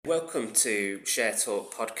Welcome to Share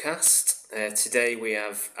Talk podcast. Today we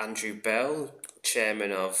have Andrew Bell,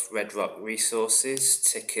 Chairman of Red Rock Resources,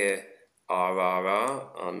 ticker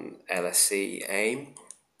RRR on LSE AIM.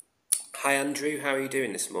 Hi Andrew, how are you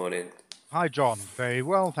doing this morning? Hi John, very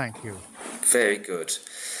well, thank you. Very good.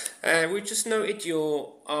 We just noted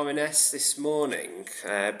your RNS this morning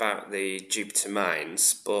about the Jupiter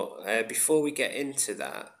mines, but before we get into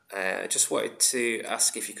that, I just wanted to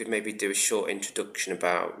ask if you could maybe do a short introduction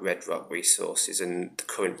about Red Rock Resources and the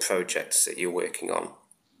current projects that you're working on.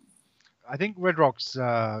 I think Red Rock's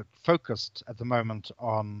focused at the moment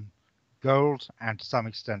on gold and to some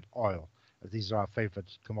extent oil. These are our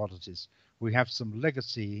favorite commodities. We have some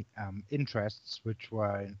legacy interests which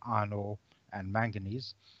were in iron ore and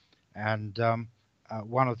manganese. And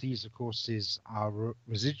one of these, of course, is our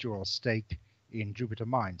residual stake in Jupiter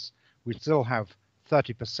Mines. We still have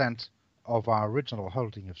 30% of our original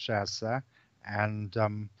holding of shares there, and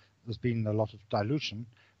there's been a lot of dilution.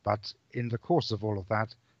 But in the course of all of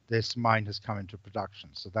that, this mine has come into production.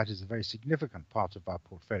 So that is a very significant part of our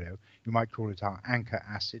portfolio. You might call it our anchor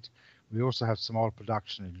asset. We also have some oil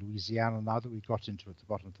production in Louisiana now that we got into at the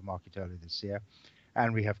bottom of the market earlier this year.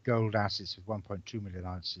 And we have gold assets with 1.2 million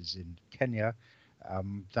ounces in Kenya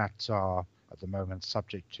that are at the moment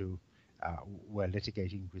subject to, we're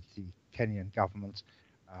litigating with the Kenyan government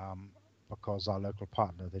because our local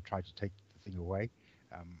partner, they tried to take the thing away.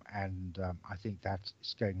 I think that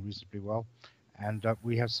is going reasonably well. And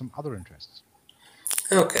we have some other interests.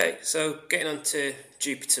 Okay, so getting on to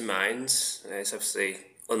Jupiter Mines, it's obviously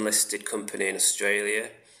unlisted company in Australia.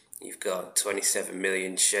 You've got 27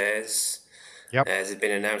 million shares. Yep. There's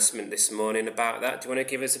been an announcement this morning about that. Do you want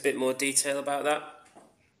to give us a bit more detail about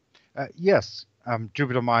that? Yes,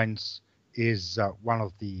 Jupiter Mines is one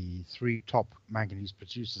of the three top manganese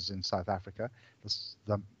producers in South Africa.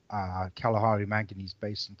 The Kalahari Manganese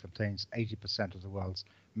Basin contains 80% of the world's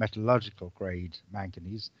metallurgical grade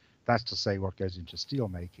manganese. That's to say what goes into steel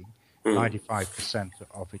making. 95%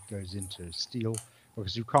 of it goes into steel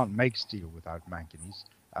because you can't make steel without manganese.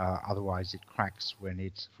 Otherwise, it cracks when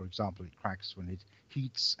it, for example, it cracks when it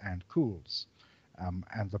heats and cools.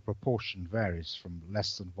 And the proportion varies from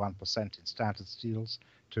less than 1% in standard steels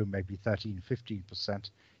to maybe 13-15%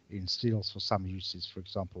 in steels for some uses, for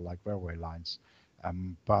example, like railway lines.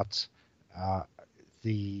 But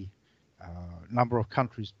the number of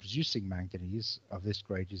countries producing manganese of this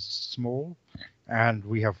grade is small, and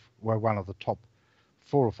we're one of the top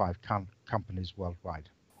 4 or 5 companies worldwide.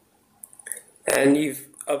 And you've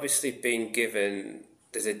obviously been given,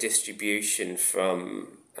 there's a distribution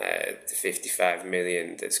from the 55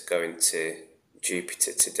 million that's going to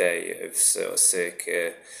Jupiter today of sort of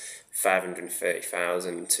circa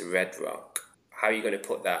 530,000 to Red Rock. How are you going to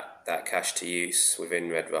put that cash to use within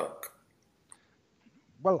Red Rock?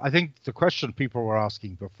 Well, I think the question people were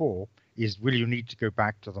asking before is, will you need to go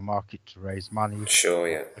back to the market to raise money? Sure,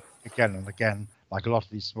 yeah. Again and again, like a lot of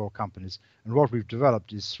these small companies. And what we've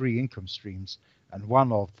developed is 3 income streams, and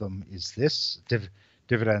one of them is this,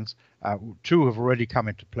 dividends. 2 have already come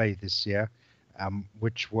into play this year,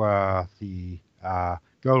 which were the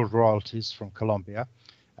gold royalties from Colombia,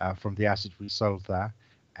 from the asset we sold there,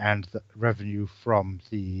 and the revenue from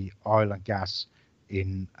the oil and gas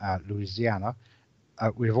in Louisiana.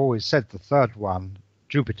 We've always said the third one,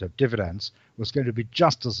 Jupiter dividends, was going to be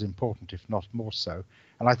just as important, if not more so.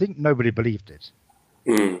 And I think nobody believed it.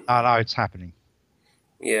 Now it's happening.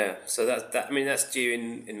 Yeah, so that's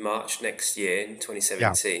due in March next year, in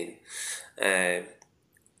 2017. Yeah.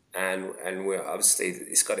 And we're obviously,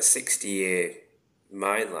 it's got a 60-year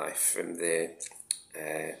mine life from the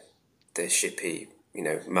Shippy,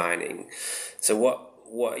 mining. So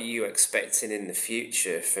what are you expecting in the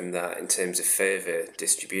future from that in terms of further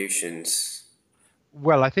distributions?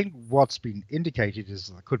 Well, I think what's been indicated is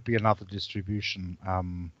there could be another distribution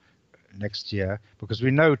next year, because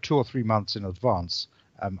we know 2 or 3 months in advance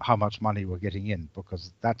how much money we're getting in,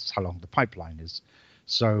 because that's how long the pipeline is.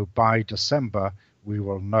 So by December, we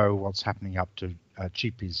will know what's happening up to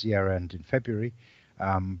Cheapy's year end in February.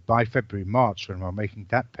 By February, March, when we're making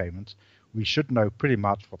that payment, we should know pretty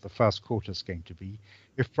much what the first quarter is going to be.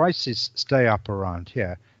 If prices stay up around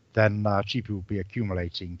here, then Cheapy will be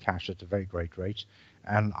accumulating cash at a very great rate.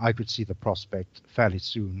 And I could see the prospect fairly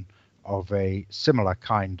soon of a similar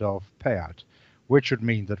kind of payout, which would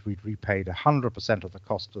mean that we'd repaid 100% of the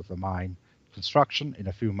cost of the mine construction in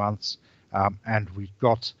a few months, and we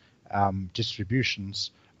got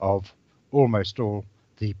distributions of almost all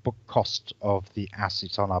the book cost of the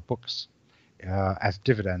assets on our books as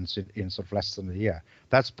dividends in sort of less than a year.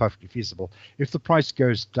 That's perfectly feasible. If the price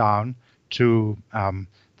goes down to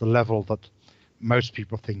the level that most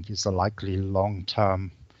people think is the likely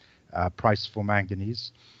long-term price for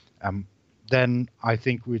manganese, then I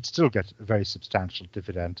think we'd still get a very substantial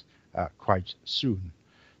dividend quite soon.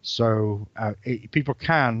 So people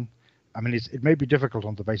can, I mean, it may be difficult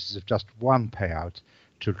on the basis of just one payout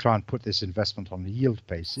to try and put this investment on a yield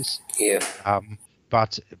basis. Yeah.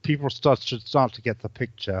 But people should start to get the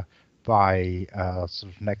picture by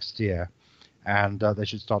sort of next year, and they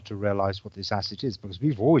should start to realize what this asset is, because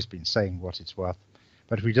we've always been saying what it's worth,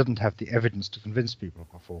 but we didn't have the evidence to convince people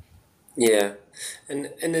before. Yeah, and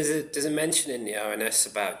there's a mention in the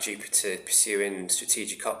RNS about Jupiter pursuing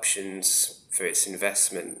strategic options for its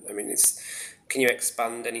investment. I mean, can you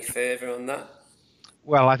expand any further on that?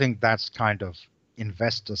 Well, I think that's kind of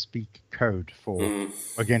investor speak code for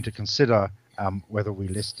we're going to consider whether we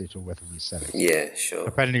list it or whether we sell it, Yeah, sure.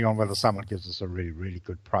 depending on whether someone gives us a really, really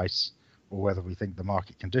good price or whether we think the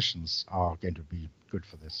market conditions are going to be good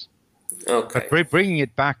for this. Okay. But bringing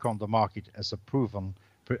it back on the market as a proven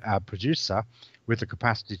producer with the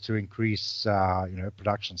capacity to increase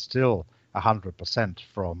production still 100%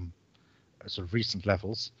 from sort of recent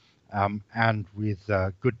levels, and with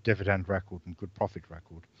a good dividend record and good profit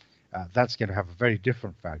record, that's going to have a very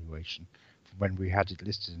different valuation from when we had it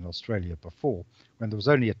listed in Australia before, when there was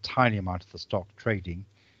only a tiny amount of the stock trading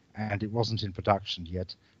and it wasn't in production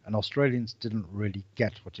yet, and Australians didn't really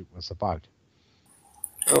get what it was about.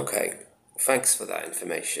 Okay, thanks for that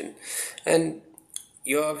information. And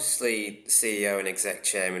you're obviously CEO and exec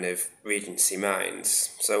chairman of Regency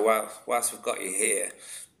Mines. So whilst we've got you here,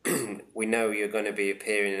 we know you're going to be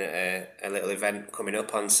appearing at a little event coming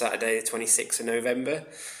up on Saturday, the 26th of November,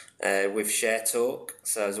 with Share Talk.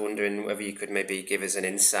 So I was wondering whether you could maybe give us an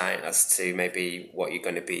insight as to maybe what you're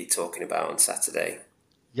going to be talking about on Saturday.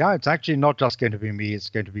 Yeah, it's actually not just going to be me. It's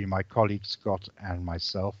going to be my colleague Scott and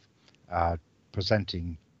myself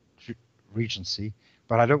presenting Regency.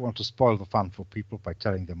 But I don't want to spoil the fun for people by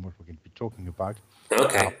telling them what we're going to be talking about.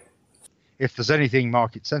 Okay. If there's anything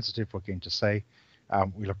market sensitive we're going to say,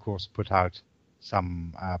 we'll of course put out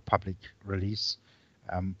some public release.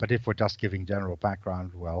 But if we're just giving general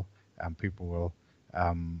background, well, people will,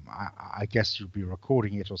 I guess you'll be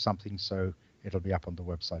recording it or something, so it'll be up on the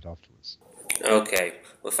website afterwards. Okay.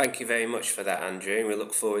 Well, thank you very much for that, Andrew, and we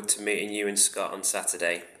look forward to meeting you and Scott on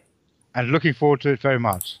Saturday. And looking forward to it very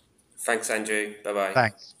much. Thanks, Andrew. Bye-bye.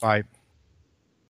 Thanks. Bye.